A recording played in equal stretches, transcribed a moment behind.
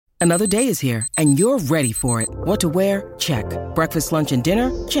Another day is here, and you're ready for it. What to wear? Check. Breakfast, lunch, and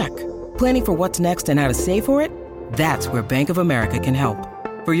dinner? Check. Planning for what's next and how to save for it? That's where Bank of America can help.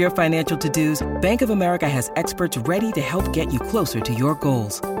 For your financial to-dos, Bank of America has experts ready to help get you closer to your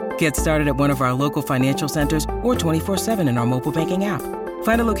goals. Get started at one of our local financial centers or 24/7 in our mobile banking app.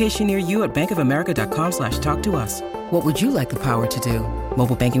 Find a location near you at bankofamerica.com/talktous. What would you like the power to do?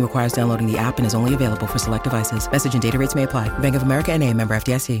 Mobile banking requires downloading the app and is only available for select devices. Message and data rates may apply. Bank of America N.A., member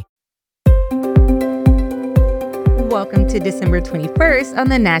FDIC. Welcome to December 21st on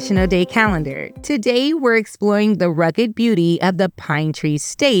the National Day calendar. Today, we're exploring the rugged beauty of the pine tree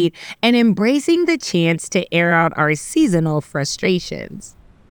state and embracing the chance to air out our seasonal frustrations.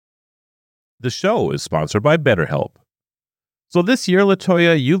 The show is sponsored by BetterHelp. So this year,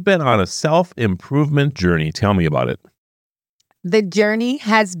 LaToya, you've been on a self-improvement journey. Tell me about it. The journey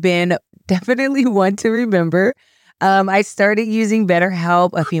has been definitely one to remember. I started using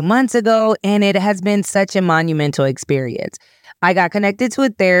BetterHelp a few months ago, and it has been such a monumental experience. I got connected to a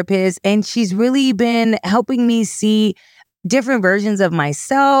therapist, and she's really been helping me see different versions of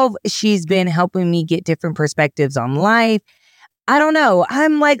myself. She's been helping me get different perspectives on life. I don't know.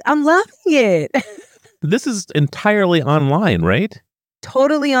 I'm loving it. This is entirely online, right?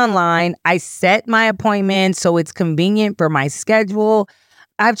 Totally online. I set my appointment so it's convenient for my schedule.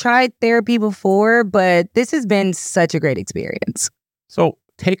 I've tried therapy before, but this has been such a great experience. So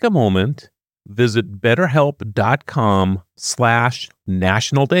take a moment, visit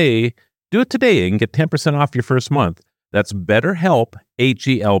betterhelp.com/National Day. Do it today and get 10% off your first month. That's BetterHelp,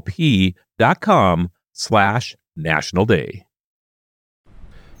 HELP.com/National Day.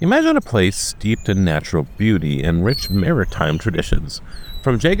 Imagine a place steeped in natural beauty and rich maritime traditions.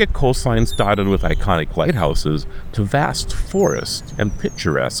 From jagged coastlines dotted with iconic lighthouses to vast forests and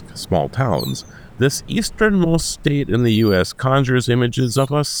picturesque small towns, this easternmost state in the U.S. conjures images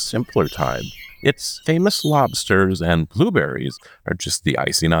of a simpler time. Its famous lobsters and blueberries are just the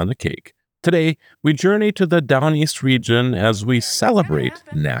icing on the cake. Today, we journey to the Down East region as we celebrate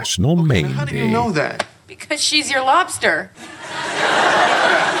National Maine Day. How do you know that? Because she's your lobster.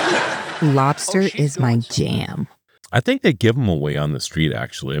 Lobster is my jam. I think they give them away on the street,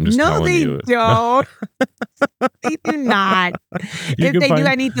 actually. I'm just telling you. No, they don't. They do not. If they do,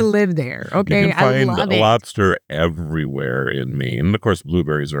 I need to live there. Okay, you can I love find it. lobster everywhere in Maine. And of course,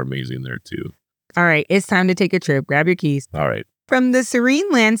 blueberries are amazing there, too. All right, it's time to take a trip. Grab your keys. All right. From the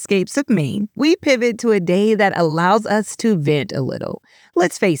serene landscapes of Maine, we pivot to a day that allows us to vent a little.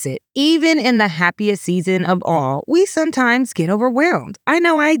 Let's face it, even in the happiest season of all, we sometimes get overwhelmed. I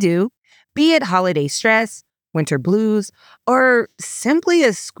know I do. Be it holiday stress, winter blues, or simply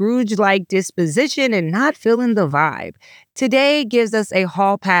a Scrooge-like disposition and not feeling the vibe. Today gives us a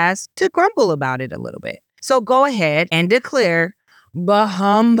hall pass to grumble about it a little bit. So go ahead and declare the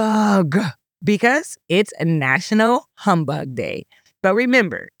humbug, because it's National Humbug Day. But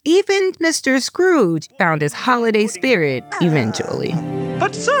remember, even Mr. Scrooge found his holiday spirit eventually.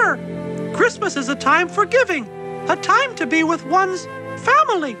 But sir, Christmas is a time for giving, a time to be with one's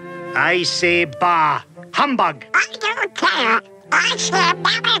family. I say bah, humbug. I don't care. I say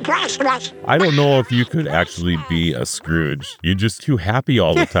Merry Christmas. I don't know if you could actually be a Scrooge. You're just too happy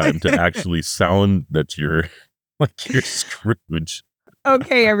all the time to actually sound that you're like you're Scrooge.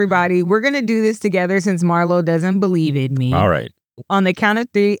 Okay, everybody, we're going to do this together since Marlo doesn't believe in me. All right. On the count of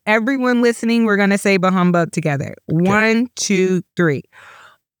three, everyone listening, we're going to say bah humbug together. Okay. 1, 2, 3.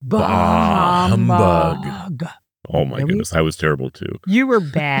 Bah humbug. Oh my goodness, I was terrible too. You were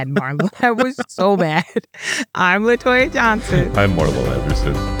bad, Marlo. That was so bad. I'm LaToya Johnson. I'm Marlo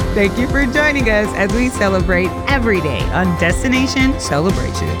Anderson. Thank you for joining us as we celebrate every day on Destination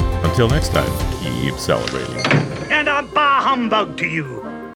Celebration. Until next time, keep celebrating. And a bah humbug to you.